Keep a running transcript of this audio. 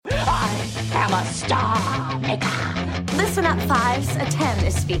the Star Maker. Listen up, Fives. A 10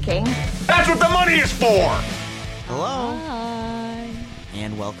 is speaking. That's what the money is for! Hello, Hi.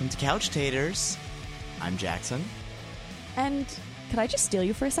 and welcome to Couch Taters. I'm Jackson. And could I just steal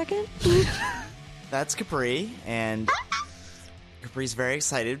you for a second? That's Capri, and Capri's very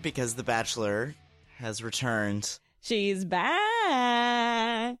excited because The Bachelor has returned. She's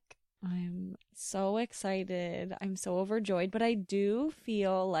back. I'm so excited. I'm so overjoyed, but I do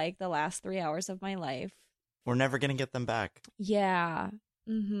feel like the last 3 hours of my life. We're never going to get them back. Yeah.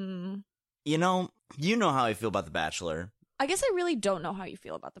 Mm-hmm. You know how I feel about The Bachelor. I guess I really don't know how you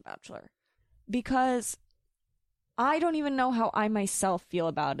feel about The Bachelor. Because I don't even know how I myself feel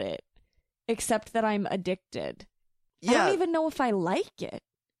about it. Except that I'm addicted. I don't even know if I like it.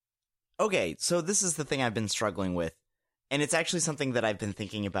 Okay, so this is the thing I've been struggling with. And it's actually something that I've been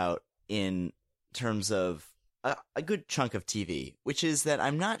thinking about in terms of a good chunk of TV, which is that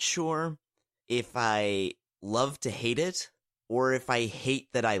I'm not sure if I love to hate it or if I hate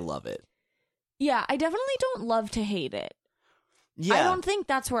that I love it. Yeah, I definitely don't love to hate it. Yeah. I don't think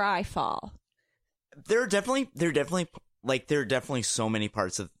that's where I fall. There are definitely so many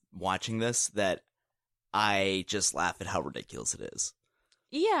parts of watching this that I just laugh at how ridiculous it is.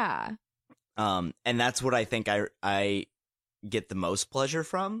 Yeah. And that's what I think I get the most pleasure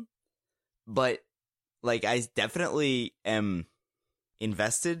from. But like I definitely am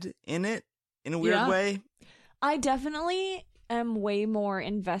invested in it in a weird way. I definitely am way more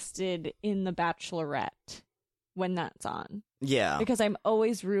invested in The Bachelorette when that's on. Yeah. Because I'm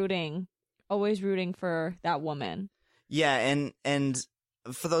always rooting for that woman. Yeah, and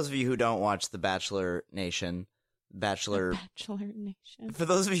for those of you who don't watch The Bachelor Nation, Bachelor Nation. For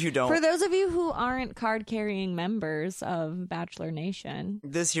those of you who don't, For those of you who aren't card-carrying members of Bachelor Nation,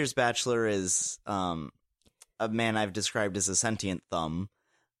 this year's Bachelor is a man I've described as a sentient thumb,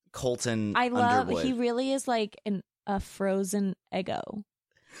 Colton Underwood. he really is like a frozen Eggo.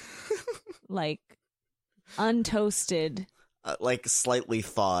 Like untoasted. Like slightly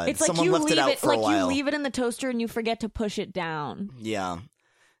thawed. It's like Someone you left leave it out it, for like a while. you leave it in the toaster and you forget to push it down. Yeah.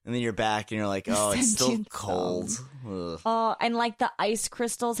 And then you're back and you're like, oh, it's still Sentient cold. Ugh. Oh, and like the ice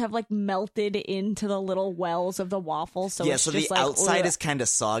crystals have like melted into the little wells of the waffle. So Yeah, it's so just the like, outside ugh. is kind of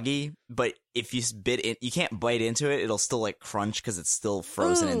soggy, but if you you can't bite into it, it'll still like crunch because it's still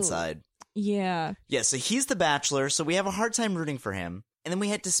frozen Ooh. inside. Yeah. Yeah, so he's the Bachelor, so we have a hard time rooting for him. And then we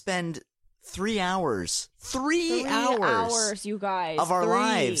had to spend 3 hours. 3 hours, you guys. of our 3.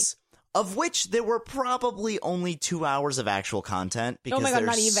 lives. Of which there were probably only 2 hours of actual content because my God, there's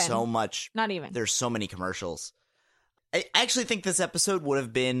not even. so much. Not even. There's so many commercials. I actually think this episode would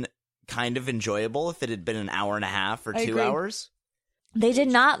have been kind of enjoyable if it had been an hour and a half or I 2 agree. hours. They did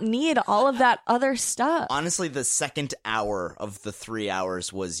not need all of that other stuff. Honestly, the second hour of the 3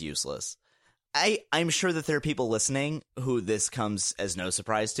 hours was useless. I'm sure that there are people listening who this comes as no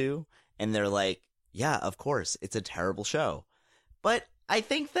surprise to, and they're like, yeah, of course, it's a terrible show. But I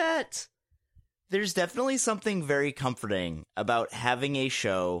think that there's definitely something very comforting about having a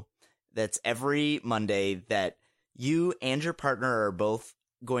show that's every Monday that you and your partner are both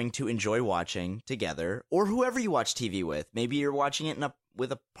going to enjoy watching together, or whoever you watch TV with. Maybe you're watching it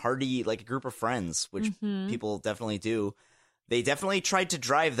with a party, like a group of friends, which people definitely do. They definitely tried to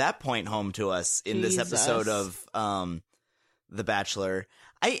drive that point home to us in this episode of The Bachelor.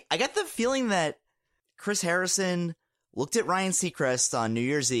 I got the feeling that Chris Harrison looked at Ryan Seacrest on New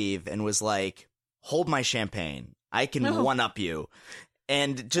Year's Eve and was like, hold my champagne. I can one-up you.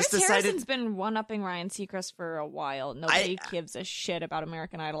 And just Chris decided... Harrison's been one-upping Ryan Seacrest for a while. Nobody gives a shit about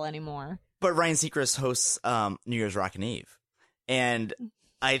American Idol anymore. But Ryan Seacrest hosts New Year's Rockin' Eve. And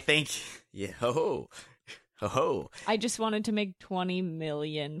I think... Yeah, ho-ho. Ho-ho. I just wanted to make 20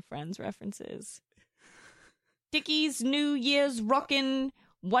 million Friends references. Dickie's New Year's Rockin'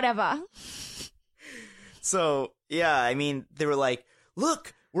 whatever. So, yeah, I mean, they were like,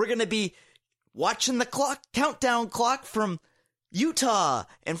 look, we're going to be watching the countdown clock from Utah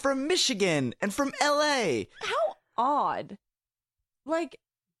and from Michigan and from LA. How odd. Like,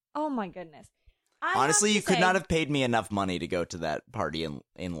 oh my goodness. Honestly, you could not have paid me enough money to go to that party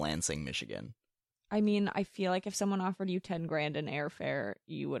in Lansing, Michigan. I mean, I feel like if someone offered you 10 grand in airfare,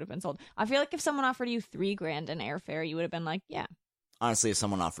 you would have been sold. I feel like if someone offered you 3 grand in airfare, you would have been like, yeah. Honestly, if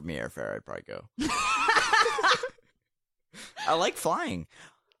someone offered me airfare, I'd probably go. I like flying.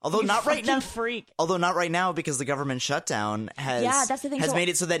 Although not right now. Freak. Although not right now because the government shutdown has that's the thing. has made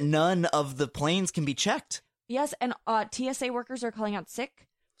it so that none of the planes can be checked. Yes, and TSA workers are calling out sick,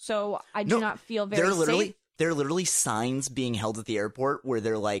 so I do not feel very safe. There are literally signs being held at the airport where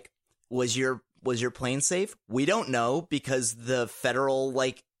they're like, was your plane safe? We don't know because the federal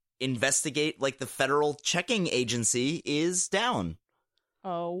investigate, like, the federal checking agency is down.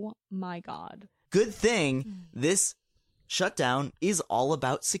 Oh my God. Good thing this shutdown is all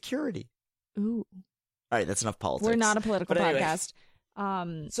about security. Ooh. All right, that's enough politics. We're not a political But anyway. podcast.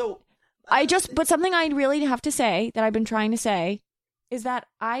 But something I really have to say that I've been trying to say is that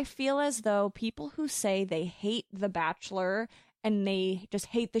I feel as though people who say they hate The Bachelor and they just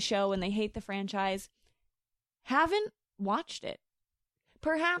hate the show and they hate the franchise haven't watched it.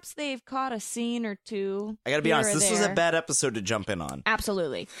 Perhaps they've caught a scene or two. I gotta be honest, this was a there. bad episode to jump in on.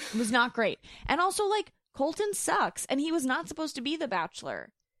 Absolutely. It was not great. And also, like, Colton sucks, and he was not supposed to be The Bachelor.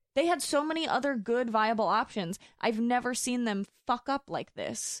 They had so many other good, viable options. I've never seen them fuck up like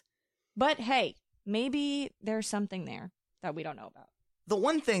this. But hey, maybe there's something there that we don't know about. The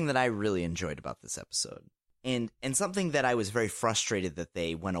one thing that I really enjoyed about this episode, and something that I was very frustrated that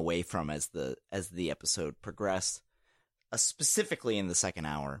they went away from as the episode progressed, specifically in the second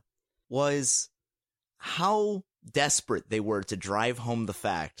hour, was how desperate they were to drive home the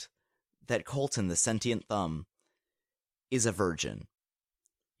fact that Colton, the sentient thumb, is a virgin.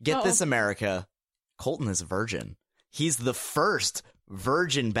 Get this, America. Colton is a virgin. He's the first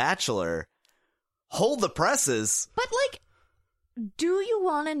virgin bachelor. Hold the presses. But, like, do you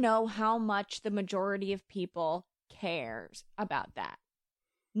want to know how much the majority of people cares about that?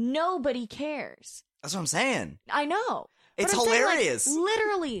 Nobody cares. That's what I'm saying. I know. It's But I'm saying, like, hilarious.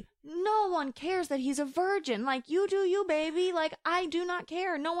 literally, no one cares that he's a virgin. Like, you do you, baby. Like, I do not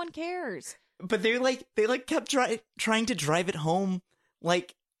care. No one cares. But they kept trying to drive it home.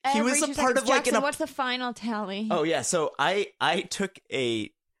 Like, he was a Every 2 part seconds. of, like, Jackson, what's the final tally? Oh, yeah. So I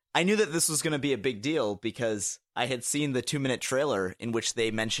knew that this was going to be a big deal because I had seen the 2-minute trailer in which they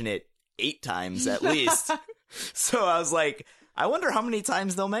mention it 8 times at least. So I was like, I wonder how many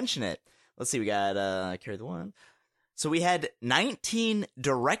times they'll mention it. Let's see. We got carry the one. So we had 19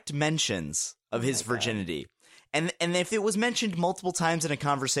 direct mentions of his virginity. And if it was mentioned multiple times in a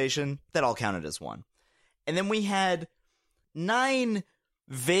conversation, that all counted as one. And then we had 9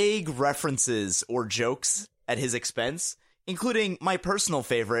 vague references or jokes at his expense, including my personal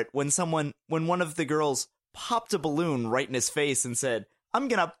favorite when one of the girls popped a balloon right in his face and said, "I'm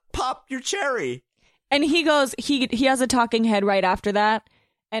gonna pop your cherry." And he goes, he has a talking head right after that.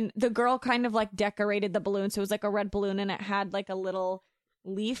 And the girl kind of like decorated the balloon. So it was like a red balloon and it had like a little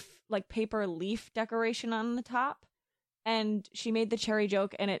leaf, like paper leaf decoration on the top. And she made the cherry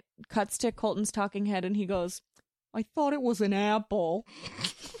joke and it cuts to Colton's talking head and he goes, "I thought it was an apple."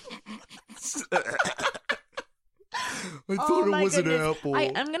 I thought it was an apple.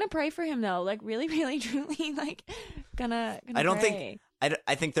 I'm going to pray for him though. Like really, really, truly, like gonna I don't pray.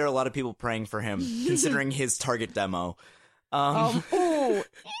 I think there are a lot of people praying for him, considering his target demo. Oh.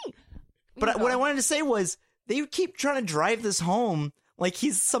 But what I wanted to say was, they keep trying to drive this home like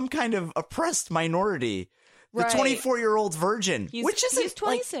he's some kind of oppressed minority. The Right. 24-year-old virgin. Which isn't he's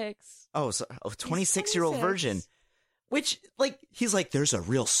 26. Like, 26-year-old virgin. Which, like, he's like, there's a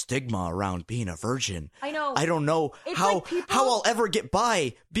real stigma around being a virgin. I know. I don't know It's how like people- I'll ever get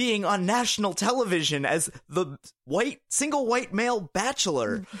by being on national television as the single white male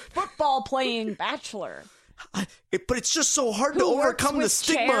bachelor. Football playing bachelor. But it's just so hard to Who works overcome the with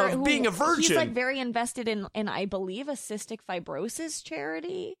stigma of being a virgin. He's like very invested in I believe a cystic fibrosis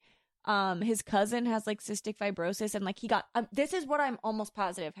charity. His cousin has like cystic fibrosis and like he got this is what I'm almost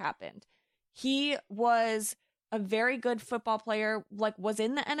positive happened. He was a very good football player, like was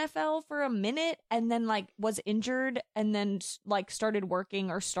in the NFL for a minute and then like was injured and then like started working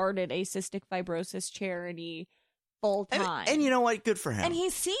or started a cystic fibrosis charity full time. And you know what? Good for him. And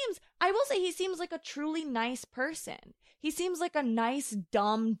I will say he seems like a truly nice person. He seems like a nice,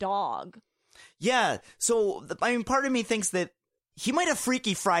 dumb dog. Yeah. So, I mean, part of me thinks that he might have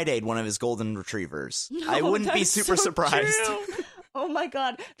Freaky Friday'd one of his golden retrievers. I wouldn't be that's super so surprised. true. Oh my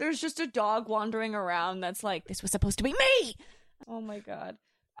God. There's just a dog wandering around that's like, this was supposed to be me. Oh my God.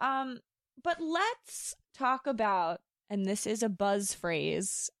 But let's talk about, and this is a buzz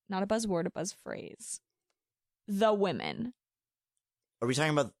phrase, not a buzzword, a buzz phrase. The women. Are we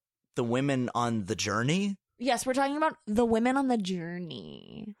talking about the women on the journey? Yes, we're talking about the women on the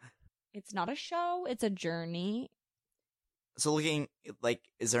journey. It's not a show, it's a journey. So looking, like,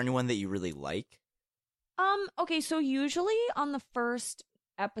 is there anyone that you really like? Okay, so usually on the first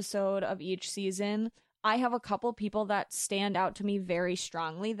episode of each season, I have a couple people that stand out to me very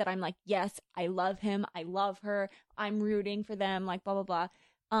strongly that I'm like, yes, I love him, I love her, I'm rooting for them, like blah, blah,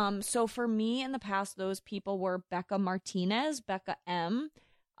 blah. So for me in the past, those people were Becca Martinez, Becca M,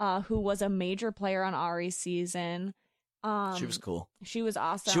 who was a major player on Ari's season. She was cool. She was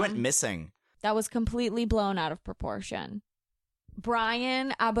awesome. She went missing. That was completely blown out of proportion.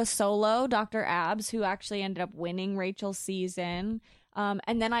 Brian Abasolo, Dr. Abs, who actually ended up winning Rachel's season.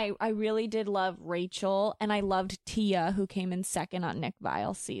 And then I really did love Rachel, and I loved Tia, who came in second on Nick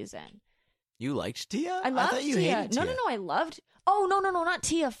Vile's season. You liked Tia? I loved thought you Tia. hated No, Tia. I loved. Oh, no, not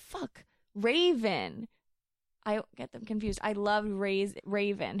Tia. Fuck. Raven. I get them confused. I loved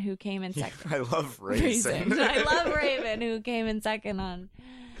Raven, who came in second. I love Raisin. I love Raven, who came in second on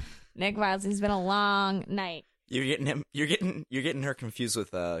Nick Vile's. It's been a long night. You're getting her confused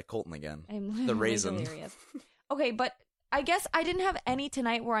with Colton again. I'm The Raisin. delirious. Okay, but I guess I didn't have any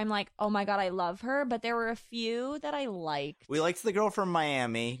tonight where I'm like, oh my god, I love her. But there were a few that I liked. We liked the girl from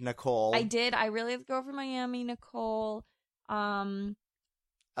Miami, Nicole. I did. I really liked the girl from Miami, Nicole. I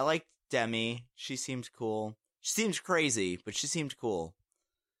liked Demi. She seemed cool. She seems crazy, but she seemed cool.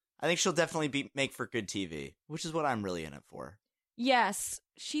 I think she'll definitely make for good TV, which is what I'm really in it for. Yes,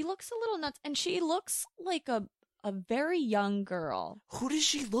 she looks a little nuts, and she looks like a very young girl. Who does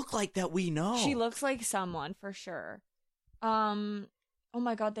she look like that we know? She looks like someone for sure. Oh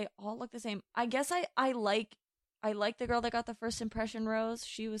my god, they all look the same. I guess I like the girl that got the first impression rose.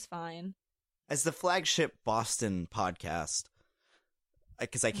 She was fine. As the flagship Boston podcast,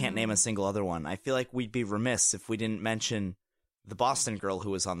 because I can't name a single other one, I feel like we'd be remiss if we didn't mention the Boston girl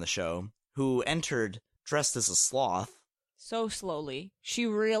who was on the show, who entered dressed as a sloth. So slowly. She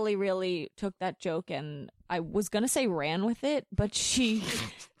really, really took that joke, and I was gonna say ran with it, but she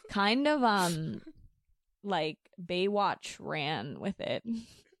kind of like Baywatch ran with it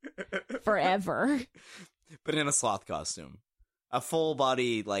forever. But in a sloth costume. A full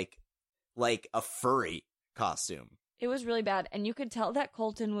body, like a furry costume. It was really bad, and you could tell that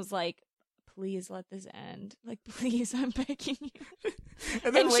Colton was like, please let this end. Like, please, I'm begging you.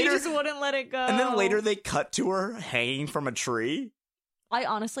 And then later, she just wouldn't let it go. And then later they cut to her hanging from a tree. I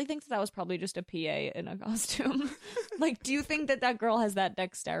honestly think that was probably just a PA in a costume. Like, do you think that girl has that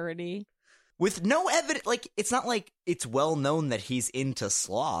dexterity? With no evidence, like, it's not like it's well known that he's into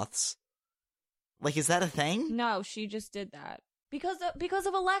sloths. Like, is that a thing? No, she just did that. Because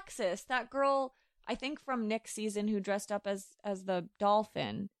of Alexis, that girl, I think from Nick's season, who dressed up as the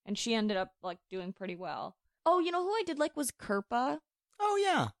dolphin, and she ended up like doing pretty well. Oh, you know who I did like was Kirpa. Oh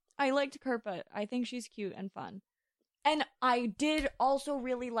yeah, I liked Kirpa. I think she's cute and fun. And I did also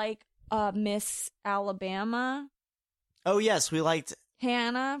really like Miss Alabama. Oh yes, we liked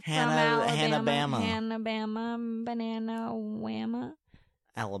Hannah from Alabama. Hannah-Bama. Banana Whamma.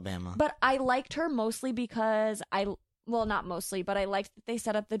 Alabama. But I liked her mostly because well, not mostly, but I liked that they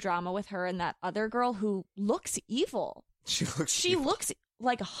set up the drama with her and that other girl who looks evil. She looks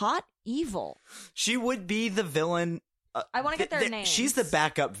like hot evil. She would be the villain. I want to get their names. She's the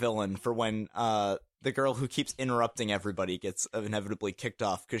backup villain for when the girl who keeps interrupting everybody gets inevitably kicked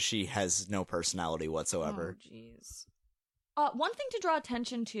off because she has no personality whatsoever. Oh, jeez. One thing to draw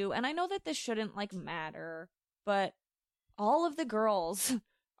attention to, and I know that this shouldn't like matter, but all of the girls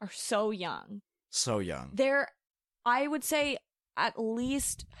are so young. So young. I would say at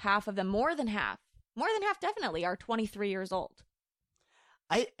least half of them, more than half definitely, are 23 years old.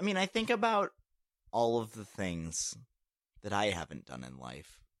 I mean, I think about all of the things that I haven't done in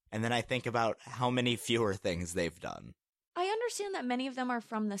life, and then I think about how many fewer things they've done. I understand that many of them are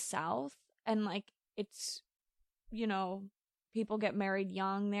from the South, and like it's, you know, people get married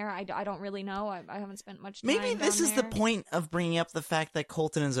young there. I don't really know. I haven't spent much time. Maybe this down is there. the point of bringing up the fact that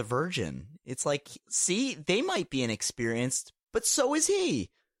Colton is a virgin. It's like, see, they might be inexperienced, but so is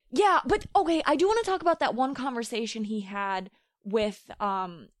he. Yeah, but okay, I do want to talk about that one conversation he had with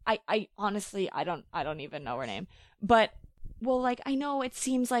I honestly I don't even know her name. But well, like I know it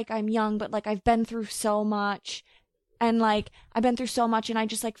seems like I'm young, but like I've been through so much. And, like, I've been through so much, and I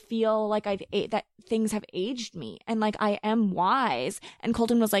just, like, feel like that things have aged me. And, like, I am wise. And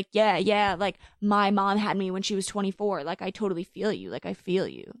Colton was like, yeah, like, my mom had me when she was 24. Like, I totally feel you. Like, I feel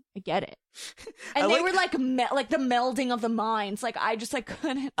you. I get it. And they were, like, like, the melding of the minds. Like, I just, like,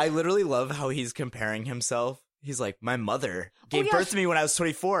 couldn't. I literally love how he's comparing himself. He's like, my mother gave birth to me when I was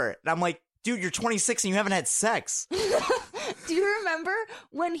 24. And I'm like, dude, you're 26 and you haven't had sex. Do you remember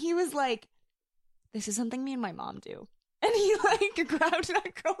when he was like, this is something me and my mom do. And he, like, grabbed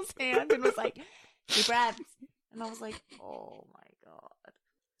that girl's hand and was like, deep breaths. And I was like, oh, my God.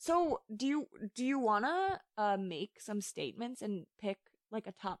 So, do you want to make some statements and pick, like,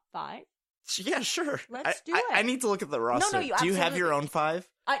 a top 5? Yeah, sure. Let's do it. I need to look at the roster. No, do you have your own 5?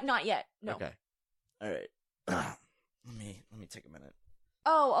 Not yet. No. Okay. All right. Let me take a minute.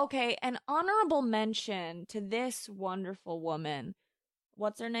 Oh, okay. An honorable mention to this wonderful woman.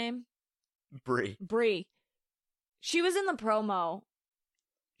 What's her name? Bree. She was in the promo.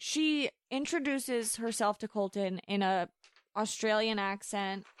 She introduces herself to Colton in a Australian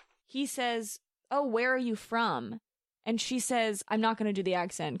accent. He says, "Oh, where are you from?" And she says, I'm not going to do the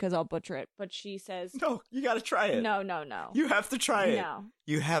accent because I'll butcher it. But she says, No, you got to try it. No. You have to try it. No.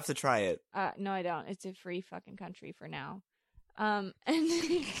 You have to try it. No, I don't. It's a free fucking country for now. And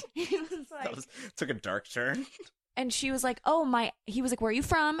he was like, took a dark turn. And she was like, he was like, where are you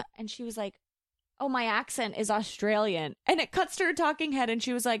from? And she was like, oh, my accent is Australian. And it cuts to her talking head. And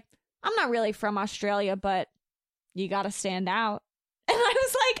she was like, I'm not really from Australia, but you got to stand out. And I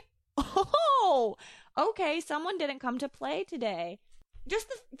was like, oh, okay, someone didn't come to play today. Just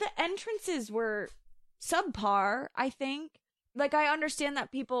the entrances were subpar, I think. Like, I understand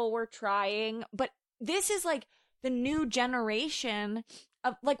that people were trying, but this is like the new generation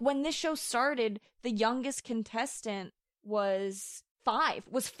of, like, when this show started, the youngest contestant was five,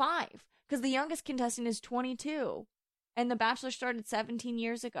 because the youngest contestant is 22, and The Bachelor started 17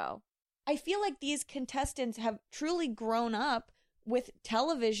 years ago. I feel like these contestants have truly grown up with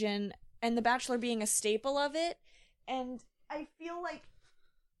television and The Bachelor being a staple of it. And I feel like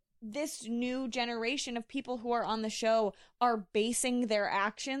this new generation of people who are on the show are basing their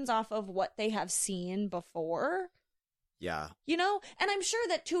actions off of what they have seen before. Yeah. You know? And I'm sure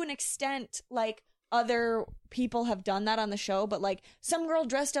that to an extent, like, other people have done that on the show, but, like, some girl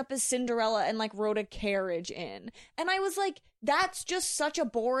dressed up as Cinderella and, like, rode a carriage in. And I was like, that's just such a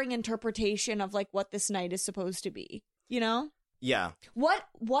boring interpretation of, like, what this night is supposed to be. You know? Yeah. What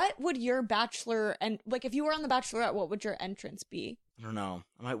would your Bachelor, and, like, if you were on The Bachelorette, what would your entrance be? I don't know.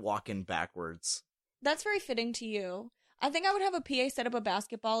 I might walk in backwards. That's very fitting to you. I think I would have a PA set up a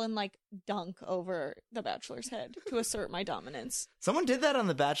basketball and, like, dunk over the Bachelor's head to assert my dominance. Someone did that on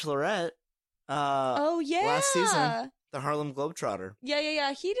The Bachelorette. Oh, yeah. Last season. The Harlem Globetrotter.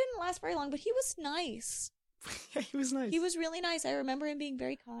 Yeah. He didn't last very long, but he was nice. Yeah, he was nice. He was really nice. I remember him being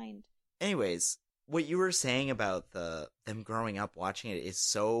very kind. Anyways, what you were saying about them growing up watching it is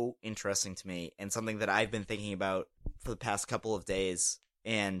so interesting to me, and something that I've been thinking about for the past couple of days,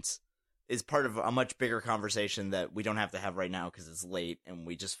 and is part of a much bigger conversation that we don't have to have right now because it's late, and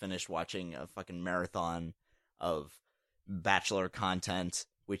we just finished watching a fucking marathon of Bachelor content,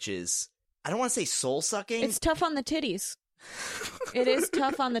 which is, I don't want to say soul-sucking. It's tough on the titties. It is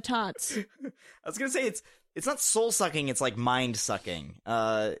tough on the tots. I was going to say it's not soul-sucking, it's like mind-sucking.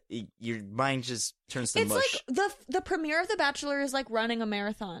 Your mind just turns to mush. It's like the premiere of The Bachelor is like running a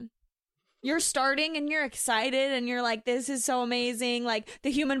marathon. You're starting and you're excited and you're like, this is so amazing. Like,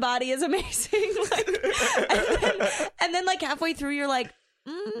 the human body is amazing. Like, and then like halfway through, you're like,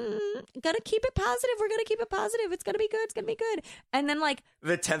 gotta keep it positive. We're gonna keep it positive. It's gonna be good. It's gonna be good. And then, like,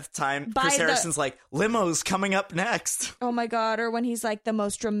 the 10th time, Chris Harrison's like, limo's coming up next. Oh my God. Or when he's like, the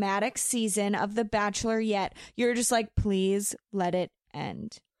most dramatic season of The Bachelor yet. You're just like, please let it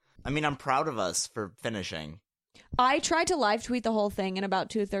end. I mean, I'm proud of us for finishing. I tried to live tweet the whole thing, and about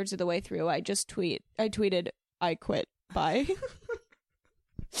 2/3 of the way through, I tweeted, I quit. Bye.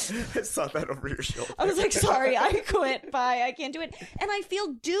 I saw that over your shoulder. I was like, sorry, I quit. Bye. I can't do it. And I feel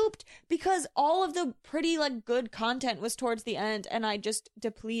duped because all of the pretty, like, good content was towards the end, and I just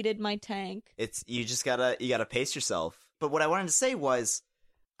depleted my tank. You gotta pace yourself. But what I wanted to say was,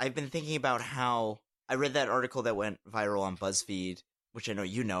 I've been thinking about how I read that article that went viral on BuzzFeed, which I know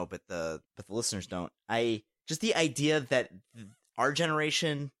you know, but the listeners don't. Just the idea that our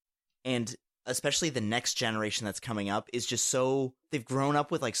generation, and especially the next generation that's coming up, is just so, they've grown up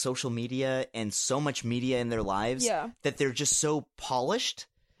with like social media and so much media in their lives that they're just so polished.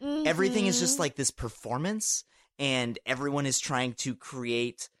 Mm-hmm. Everything is just like this performance, and everyone is trying to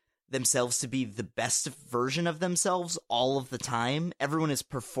create themselves to be the best version of themselves all of the time. Everyone is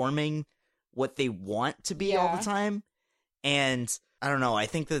performing what they want to be all the time. And I don't know, I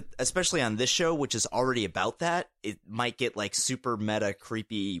think that, especially on this show, which is already about that, it might get, like, super meta,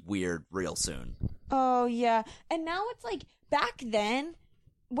 creepy, weird real soon. Oh, yeah. And now it's, like, back then,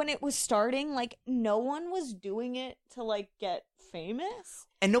 when it was starting, like, no one was doing it to, like, get famous.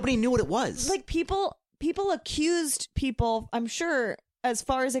 And nobody knew what it was. Like, people accused people, I'm sure, as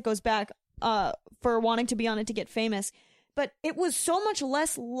far as it goes back, for wanting to be on it to get famous. But it was so much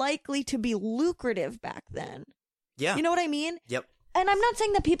less likely to be lucrative back then. Yeah. You know what I mean? Yep. And I'm not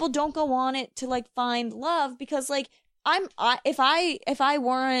saying that people don't go on it to, like, find love, because, like, if I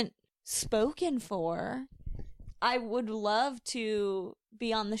weren't spoken for, I would love to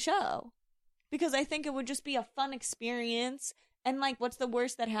be on the show, because I think it would just be a fun experience. And, like, what's the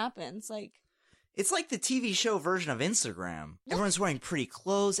worst that happens? Like, it's like the TV show version of Instagram. Everyone's wearing pretty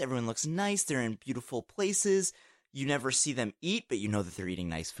clothes. Everyone looks nice. They're in beautiful places. You never see them eat, but you know that they're eating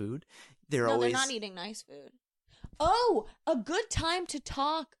nice food. They're not eating nice food. Oh, a good time to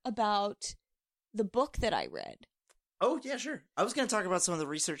talk about the book that I read. Oh, yeah, sure. I was going to talk about some of the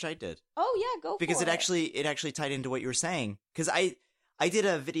research I did. Oh, yeah, go because for it actually tied into what you were saying. Because I did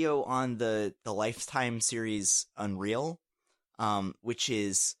a video on the Lifetime series Unreal, which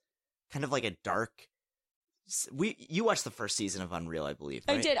is kind of like a dark. You watched the first season of Unreal, I believe.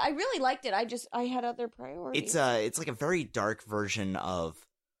 Right? I did. I really liked it. I had other priorities. It's like a very dark version of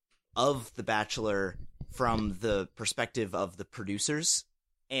The Bachelor from the perspective of the producers,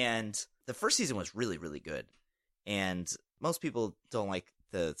 and the first season was really, really good. And most people don't like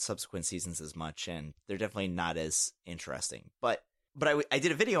the subsequent seasons as much, and they're definitely not as interesting. But I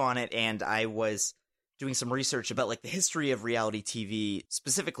did a video on it, and I was doing some research about like the history of reality TV,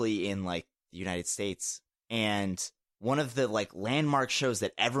 specifically in like the United States. And one of the like landmark shows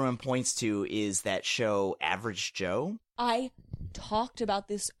that everyone points to is that show Average Joe. I talked about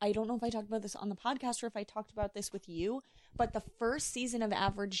this. I don't know if I talked about this on the podcast or if I talked about this with you, but the first season of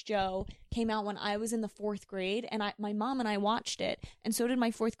Average Joe came out when I was in the 4th grade, and my mom and I watched it, and so did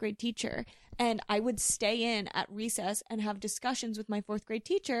my 4th grade teacher. And I would stay in at recess and have discussions with my 4th grade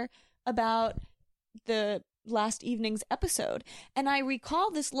teacher about the last evening's episode. And I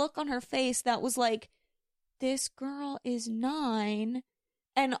recall this look on her face that was like, this girl is 9,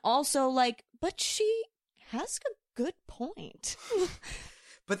 and also like, but she has a good point.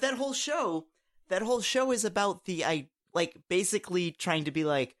 But that whole show is about like basically trying to be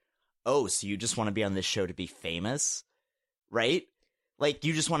like, oh, so you just want to be on this show to be famous, right? Like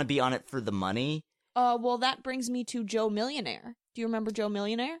you just want to be on it for the money. Well, that brings me to Joe Millionaire. Do you remember Joe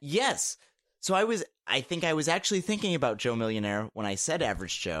Millionaire? Yes. So I think I was actually thinking about Joe Millionaire when I said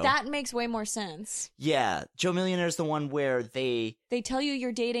Average Joe. That makes way more sense. Yeah. Joe Millionaire is the one where they tell you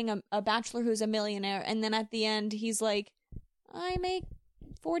you're dating a bachelor who's a millionaire, and then at the end he's like, I make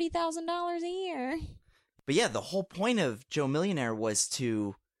 $40,000 a year. But yeah, the whole point of Joe Millionaire was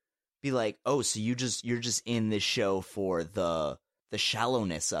to be like, oh, so you're just in this show for the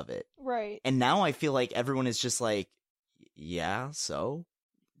shallowness of it. Right. And now I feel like everyone is just like, yeah, so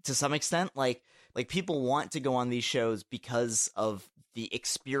to some extent, like people want to go on these shows because of the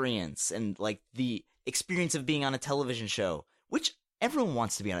experience and like the experience of being on a television show, which everyone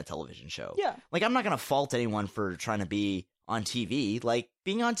wants to be on a television show. Yeah. Like I'm not going to fault anyone for trying to be on TV. Like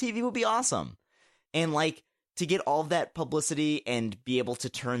being on TV would be awesome. And like to get all of that publicity and be able to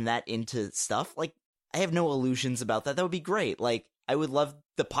turn that into stuff, like I have no illusions about that. That would be great. Like I would love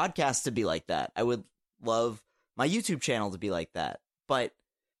the podcast to be like that. I would love my YouTube channel to be like that. But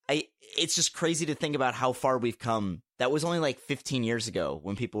it's just crazy to think about how far we've come. That was only like 15 years ago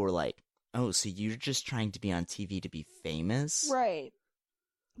when people were like, oh, so you're just trying to be on TV to be famous? Right.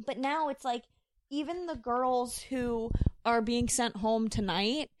 But now it's like, even the girls who are being sent home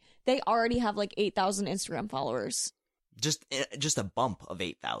tonight, they already have like 8,000 Instagram followers. Just a bump of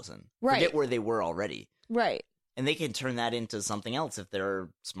 8,000. Right. Forget where they were already. Right. And they can turn that into something else if they're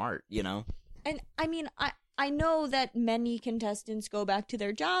smart, you know? And I mean, I know that many contestants go back to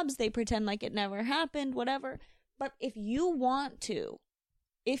their jobs, they pretend like it never happened, whatever. But if you want to,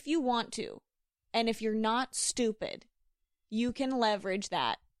 and if you're not stupid, you can leverage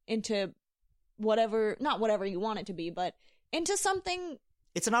that into whatever, not whatever you want it to be, but into something.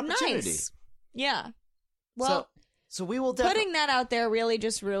 It's an opportunity. Nice. Yeah. Well, so we will putting that out there really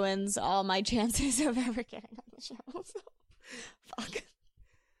just ruins all my chances of ever getting on the show. So, fuck.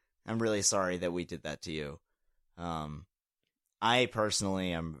 I'm really sorry that we did that to you. I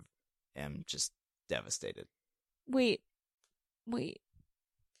personally am just devastated. Wait.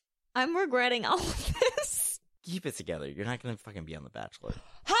 I'm regretting all of this. Keep it together. You're not gonna fucking be on The Bachelor.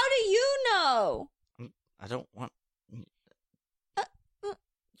 How do you know? I don't want.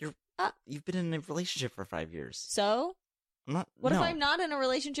 You've been in a relationship for 5 years. So? I'm not. What if I'm not in a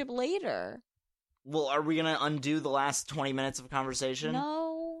relationship later? Well, are we gonna undo the last 20 minutes of conversation?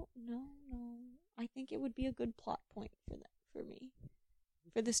 No. I think it would be a good plot point for me.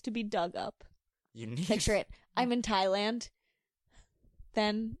 For this to be dug up. You need. Picture it. I'm in Thailand.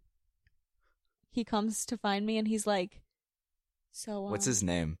 Then he comes to find me and he's like, so what's his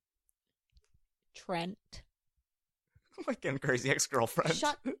name? Trent. Like a crazy ex-girlfriend.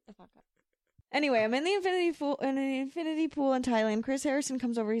 Shut the fuck up. Anyway, I'm in the infinity pool in Thailand. Chris Harrison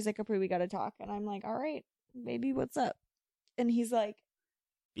comes over. He's like, Capri, we gotta talk. And I'm like, all right, baby, what's up? And he's like,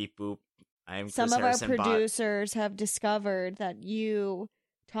 beep boop. I'm Chris some of Harrison our producers have discovered that you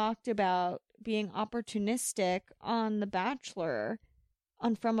talked about being opportunistic on The Bachelor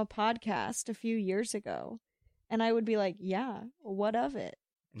from a podcast a few years ago. And I would be like, yeah, what of it?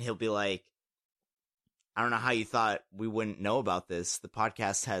 And he'll be like, I don't know how you thought we wouldn't know about this. The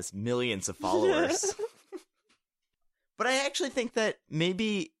podcast has millions of followers. But I actually think that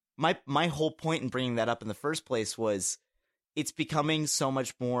maybe my whole point in bringing that up in the first place was it's becoming so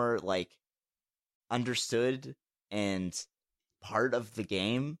much more like understood and part of the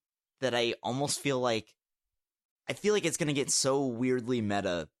game that I almost feel like it's going to get so weirdly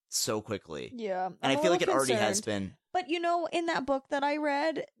meta so quickly. Yeah. And I feel like it already has been. But, in that book that I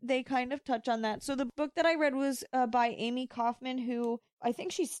read, they kind of touch on that. So the book that I read was by Amy Kaufman, who I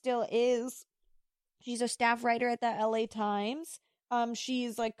think she still is. She's a staff writer at the LA Times.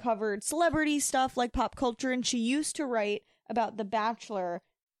 She's, like, covered celebrity stuff, like pop culture, and she used to write about The Bachelor,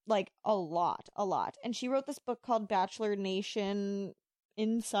 like, a lot. And she wrote this book called Bachelor Nation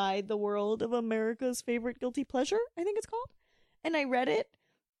Inside the World of America's Favorite Guilty Pleasure, I think it's called. And I read it.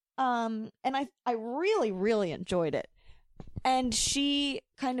 And I really, really enjoyed it. And she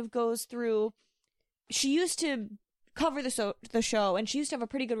kind of goes through, she used to cover the show, and she used to have a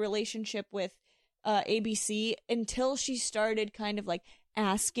pretty good relationship with ABC until she started kind of like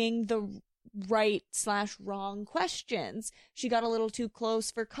asking the right/wrong questions. She got a little too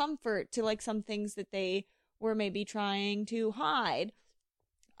close for comfort to like some things that they were maybe trying to hide.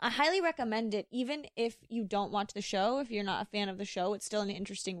 I highly recommend it, even if you don't watch the show. If you're not a fan of the show, it's still an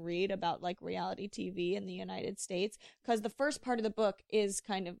interesting read about like reality TV in the United States, because the first part of the book is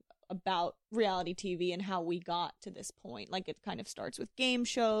kind of about reality TV and how we got to this point. Like, it kind of starts with game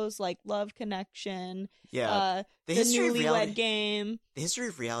shows like Love Connection, the Newlywed Game. The history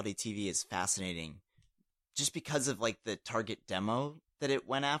of reality TV is fascinating just because of like the target demo that it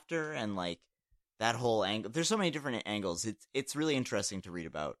went after, and like that whole angle. There's so many different angles. It's really interesting to read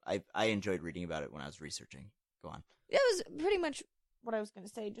about. I enjoyed reading about it when I was researching. Go on. It was pretty much what I was going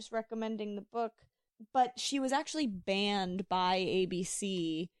to say, just recommending the book. But she was actually banned by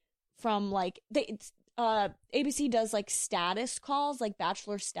ABC from like ABC does like status calls, like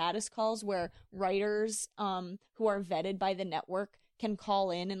Bachelor status calls, where writers who are vetted by the network can call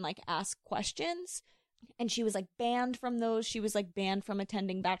in and like ask questions. And she was like banned from those. She was like banned from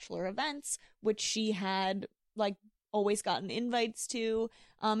attending Bachelor events, which she had like always gotten invites to.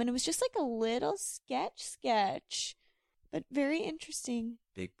 And it was just like a little sketch, but very interesting.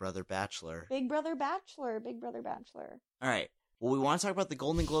 Big Brother Bachelor. Big Brother Bachelor. All right. Well, we want to talk about the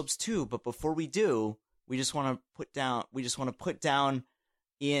Golden Globes too, but before we do, we just want to put down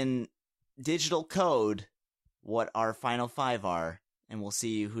in digital code what our final 5 are, and we'll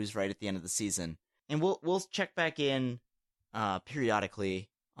see who's right at the end of the season. And we'll check back in periodically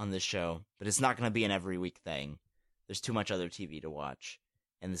on this show, but it's not going to be an every week thing. There's too much other TV to watch,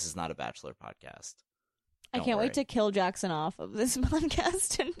 and this is not a Bachelor podcast. I can't wait to kill Jackson off of this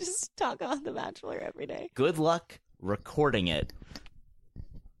podcast and just talk about The Bachelor every day. Good luck recording it.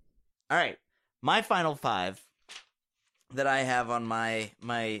 All right, my final 5 that I have on my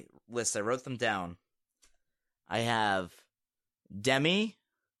list, I wrote them down. I have Demi.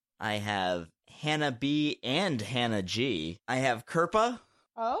 I have Hannah B and Hannah G. I have Kirpa.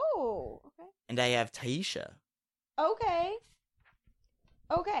 Oh, okay. And I have Taisha. Okay.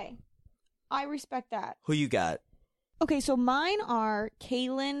 I respect that. Who you got? Okay, so mine are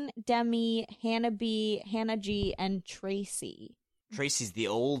Kaylin, Demi, Hannah B, Hannah G, and Tracy. Tracy's the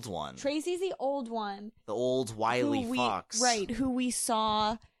old one. Tracy's the old one. The old wily fox. Right, who we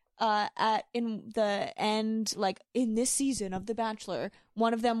saw in the end, like, in this season of The Bachelor.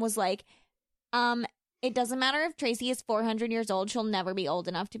 One of them was like, it doesn't matter if Tracy is 400 years old, she'll never be old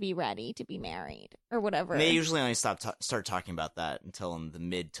enough to be ready to be married, or whatever. And they usually only start talking about that until in the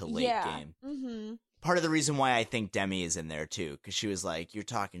mid to late game. Mm-hmm. Part of the reason why I think Demi is in there, too, because she was like, you're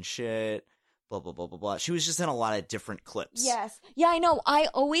talking shit, blah, blah, blah, blah, blah. She was just in a lot of different clips. Yes. Yeah, I know. I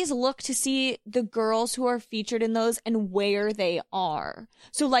always look to see the girls who are featured in those and where they are.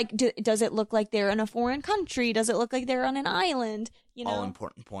 So, like, does it look like they're in a foreign country? Does it look like they're on an island? You know? All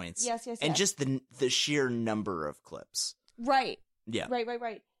important points. Yes. And just the sheer number of clips. Right. Yeah.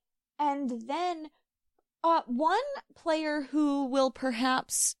 Right. And then one player who will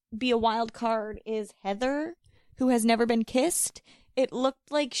perhaps be a wild card is Heather, who has never been kissed. It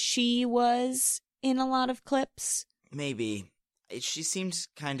looked like she was in a lot of clips. Maybe. She seemed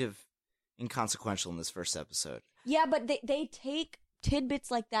kind of inconsequential in this first episode. Yeah, but they take tidbits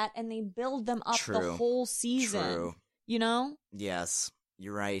like that and they build them up the whole season. True. You know? Yes,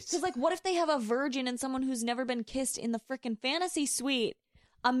 you're right. Because, like, what if they have a virgin and someone who's never been kissed in the frickin' fantasy suite?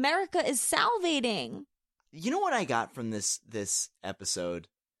 America is salivating. You know what I got from this episode?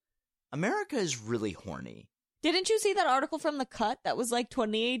 America is really horny. Didn't you see that article from The Cut that was like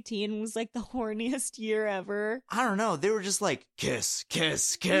 2018 was like the horniest year ever? I don't know. They were just like, kiss,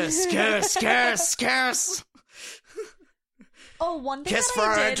 kiss, kiss, kiss, kiss, kiss. Oh, one thing kiss that for I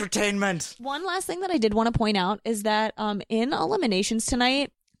our did, entertainment. One last thing that I did want to point out is that in eliminations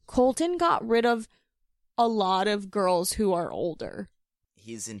tonight, Colton got rid of a lot of girls who are older.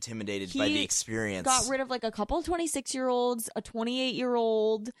 He's intimidated by the experience. Got rid of like a couple of 26-year-olds, a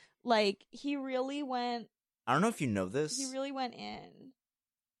 28-year-old. Like, he really went... I don't know if you know this. He really went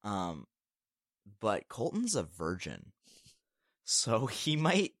in. But Colton's a virgin. So he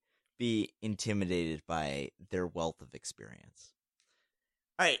might be intimidated by their wealth of experience.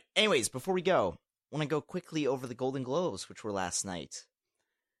 All right, anyways, before we go, I want to go quickly over the Golden Globes, which were last night.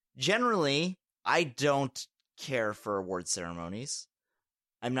 Generally, I don't care for award ceremonies.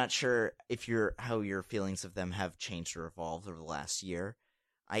 I'm not sure if how your feelings of them have changed or evolved over the last year.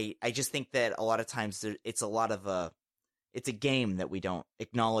 I just think that a lot of times it's a game that we don't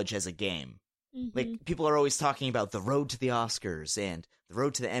acknowledge as a game. Mm-hmm. Like, people are always talking about the road to the Oscars and the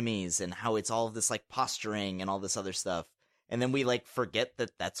road to the Emmys and how it's all of this like posturing and all this other stuff. And then we like forget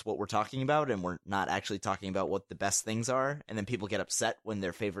that that's what we're talking about, and we're not actually talking about what the best things are. And then people get upset when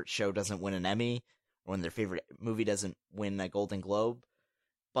their favorite show doesn't win an Emmy or when their favorite movie doesn't win a Golden Globe.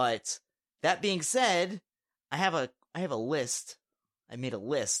 But that being said, I have a list. I made a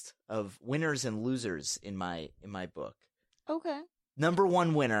list of winners and losers in my book. Okay. Number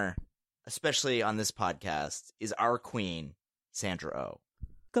one winner, especially on this podcast, is our queen, Sandra Oh.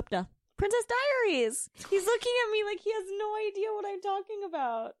 Gupta. Princess Diaries. He's looking at me like he has no idea what I'm talking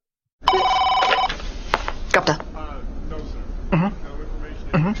about. Gupta. No, sir. Mm-hmm. No information.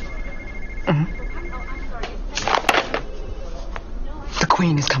 Mm-hmm. The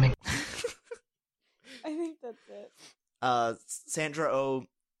queen is coming. I think that's it. Sandra Oh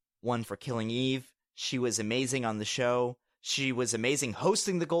won for Killing Eve. She was amazing on the show. She was amazing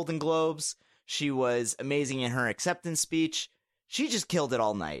hosting the Golden Globes. She was amazing in her acceptance speech. She just killed it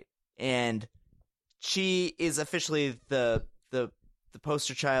all night. And she is officially the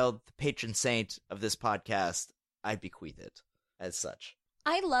poster child, the patron saint of this podcast. I bequeath it as such.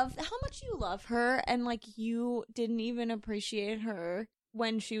 I love how much you love her, and like you didn't even appreciate her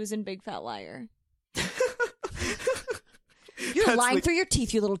when she was in Big Fat Liar. You're lying through your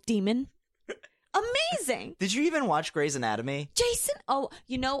teeth, you little demon. Amazing. Did you even watch Grey's Anatomy? Jason,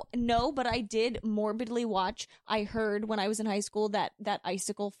 no, but I did morbidly watch. I heard when I was in high school that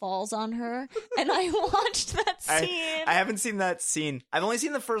icicle falls on her, and I watched that scene. I haven't seen that scene. I've only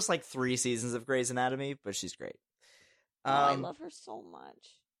seen the first 3 seasons of Grey's Anatomy, but she's great. I love her so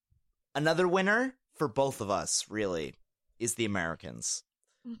much. Another winner for both of us, really, is The Americans.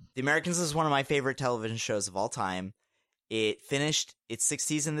 The Americans is one of my favorite television shows of all time. It finished its 6th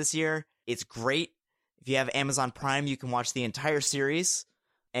season this year. It's great. If you have Amazon Prime, you can watch the entire series.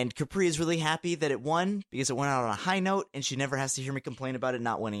 And Capri is really happy that it won because it went out on a high note, and she never has to hear me complain about it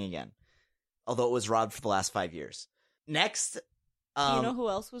not winning again. Although it was robbed for the last 5 years. Next. Do you know who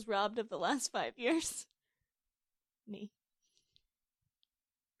else was robbed of the last 5 years? Me.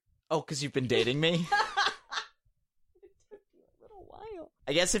 Oh, because you've been dating me? It took me a little while.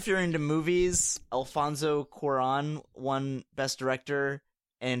 I guess if you're into movies, Alfonso Cuarón won Best Director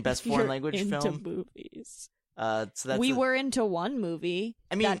and Best Foreign Language into Film. Movies. So that's we were into one movie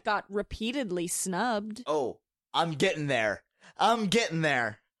that got repeatedly snubbed. Oh, I'm getting there.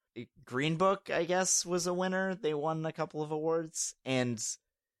 Green Book, I guess, was a winner. They won a couple of awards. And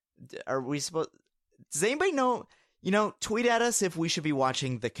are we supposed... Does anybody know... tweet at us if we should be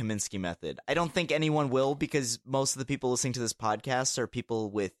watching The Kaminsky Method. I don't think anyone will, because most of the people listening to this podcast are people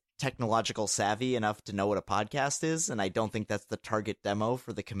with technological savvy enough to know what a podcast is, and I don't think that's the target demo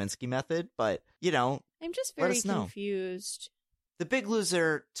for The Kaminsky Method, but, I'm just very confused. The big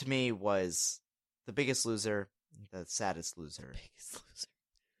loser to me was the biggest loser, the saddest loser.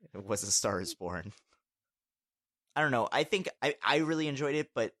 It was A Star Is Born. I don't know. I think I really enjoyed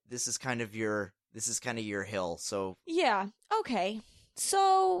it, but this is kind of your hill, so... Yeah, okay.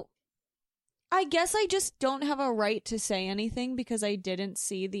 So, I guess I just don't have a right to say anything because I didn't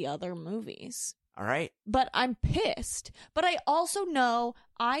see the other movies. All right. But I'm pissed. But I also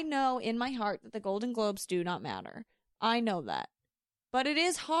I know in my heart that the Golden Globes do not matter. I know that. But it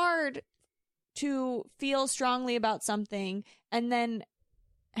is hard to feel strongly about something and then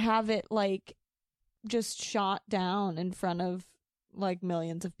have it, just shot down in front of,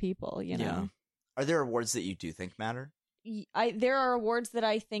 millions of people, you know? Yeah. Are there awards that you do think matter? There are awards that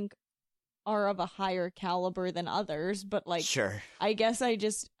I think are of a higher caliber than others, but sure. I guess I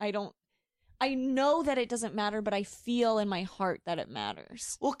know that it doesn't matter, but I feel in my heart that it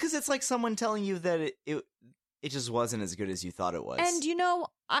matters. Well, because it's like someone telling you that it just wasn't as good as you thought it was. And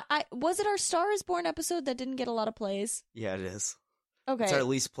I was it our Star Is Born episode that didn't get a lot of plays? Yeah, it is. Okay. It's our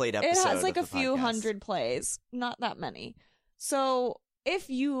least played episode. It has a few podcast. hundred plays, not that many. So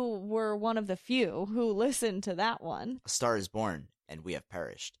if you were one of the few who listened to that one, A Star Is Born, and we have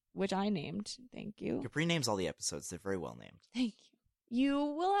perished. which I named. Thank you. Capri names all the episodes. They're very well named. Thank you. You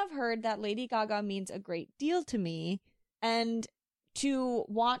will have heard that Lady Gaga means a great deal to me, and to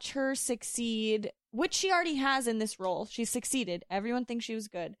watch her succeed, which she already has in this role. She's succeeded. Everyone thinks she was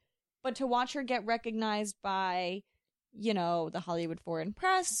good. But to watch her get recognized by, the Hollywood Foreign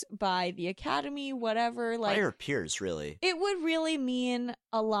Press, by the Academy, whatever, By her peers, really. it would really mean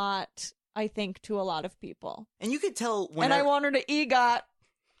a lot, I think, to a lot of people. And you could tell when And I want her to EGOT.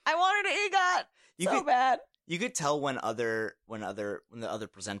 Bad. You could tell when the other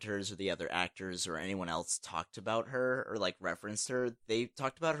presenters or the other actors or anyone else talked about her or like referenced her, they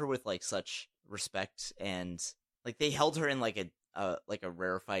talked about her with like such respect, and like they held her in like a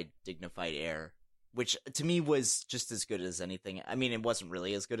rarefied, dignified air, which to me was just as good as anything. I mean, it wasn't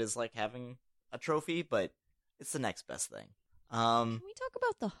really as good as like having a trophy, but it's the next best thing. Can we talk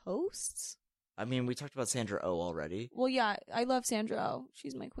about the hosts? I mean, we talked about Sandra Oh already. Well, yeah, I love Sandra Oh.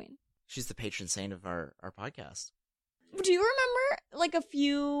 She's my queen. She's the patron saint of our podcast. Do you remember, like,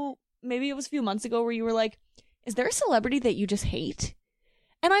 maybe it was a few months ago, where you were like, is there a celebrity that you just hate?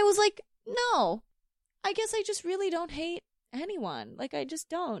 And I was like, no, I guess I just really don't hate anyone. Like, I just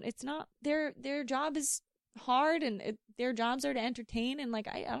don't. It's not, their job is hard, and their jobs are to entertain, and, like,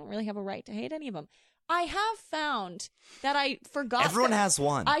 I don't really have a right to hate any of them. I have found that I forgot. Everyone has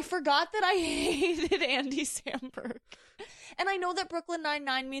one. I forgot that I hated Andy Samberg. And I know that Brooklyn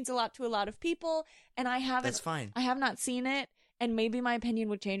Nine-Nine means a lot to a lot of people, and I haven't. That's fine. I have not seen it, and maybe my opinion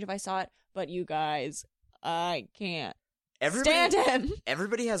would change if I saw it, but you guys, I can't stand him.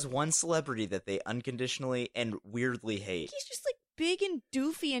 Everybody has one celebrity that they unconditionally and weirdly hate. He's just, like, big and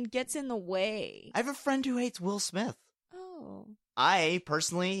doofy and gets in the way. I have a friend who hates Will Smith. Oh. I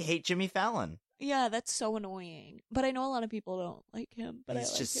personally hate Jimmy Fallon. Yeah, that's so annoying. But I know a lot of people don't like him, but He's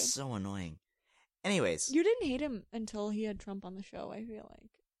I like just him. so annoying. Anyways. You didn't hate him until he had Trump on the show, I feel like.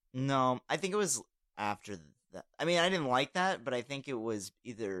 No, I think it was after that. I mean, I didn't like that, but I think it was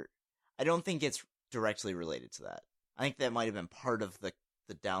I don't think it's directly related to that. I think that might have been part of the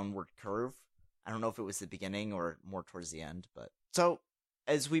downward curve. I don't know if it was the beginning or more towards the end, but. So,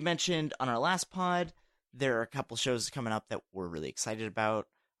 as we mentioned on our last pod, there are a couple shows coming up that we're really excited about.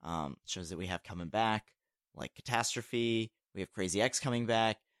 Shows that we have coming back, like Catastrophe. We have Crazy Ex coming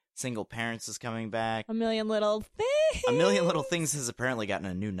back. Single Parents is coming back. A Million Little Things. A Million Little Things has apparently gotten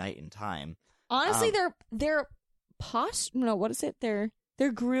a new night in time. Honestly, they're what is it? They're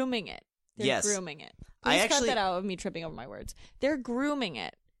grooming it. They're grooming it. Please cut that out of me tripping over my words. They're grooming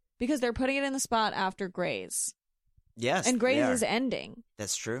it because they're putting it in the spot after Grey's. Yes, and Grey's is ending.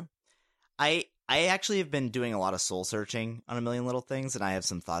 That's true. I actually have been doing a lot of soul searching on A Million Little Things, and I have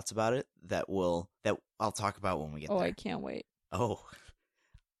some thoughts about it that I'll talk about when we get there. Oh, I can't wait. Oh,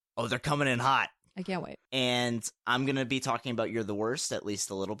 they're coming in hot. I can't wait. And I'm going to be talking about You're the Worst at least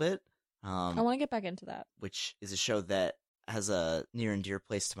a little bit. I want to get back into that. Which is a show that has a near and dear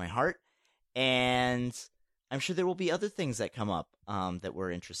place to my heart. And I'm sure there will be other things that come up that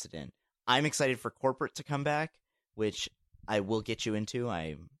we're interested in. I'm excited for Corporate to come back, which I will get you into.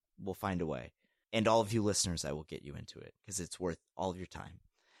 I will find a way. And all of you listeners, I will get you into it because it's worth all of your time.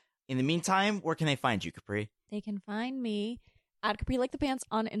 In the meantime, where can they find you, Capri? They can find me at Capri Like the Pants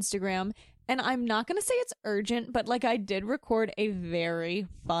on Instagram. And I'm not going to say it's urgent, but like I did record a very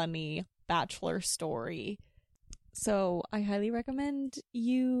funny Bachelor story. So I highly recommend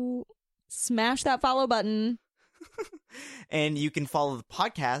you smash that follow button. And you can follow the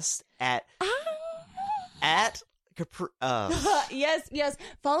podcast at Capri. Yes.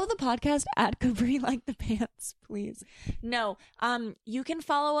 Follow the podcast at Capri Like the Pants, please. No, you can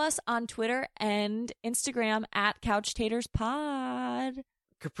follow us on Twitter and Instagram at CouchTatersPod.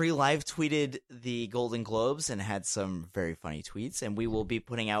 Capri live tweeted the Golden Globes and had some very funny tweets, and we will be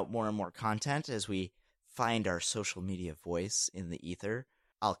putting out more and more content as we find our social media voice in the ether.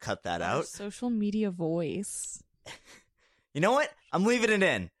 I'll cut that out. Social media voice. You know what? I'm leaving it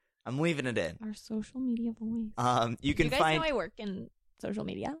in. Our social media voice. You can guys find. know I work in social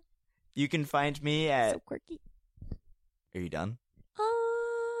media. You can find me at. So quirky. Are you done?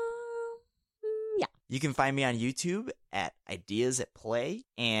 Yeah. You can find me on YouTube at Ideas at Play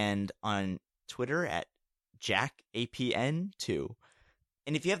and on Twitter at JackAPN2.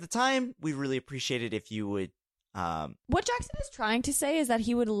 And if you have the time, we'd really appreciate it if you would. What Jackson is trying to say is that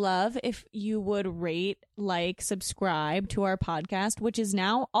he would love if you would rate, subscribe to our podcast, which is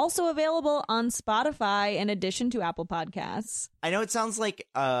now also available on Spotify in addition to Apple Podcasts. I know it sounds like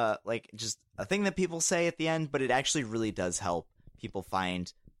just a thing that people say at the end, but it actually really does help people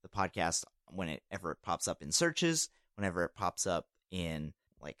find the podcast whenever it pops up in searches, whenever it pops up in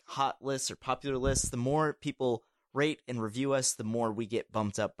like hot lists or popular lists. The more people rate and review us, the more we get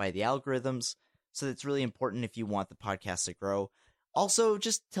bumped up by the algorithms. So that's really important if you want the podcast to grow. Also,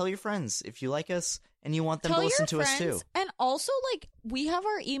 just tell your friends if you like us and you want them to listen to us too. And also, like, we have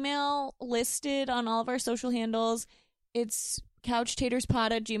our email listed on all of our social handles. It's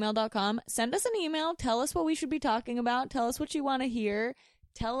couchtaterspod@gmail.com. Send us an email. Tell us what we should be talking about. Tell us what you want to hear.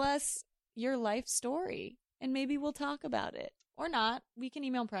 Tell us your life story, and maybe we'll talk about it. Or not. We can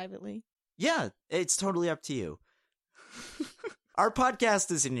email privately. Yeah, it's totally up to you. Our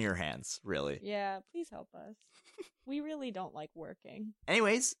podcast is in your hands, really. Yeah, please help us. We really don't like working.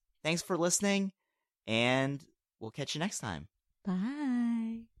 Anyways, thanks for listening, and we'll catch you next time.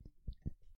 Bye.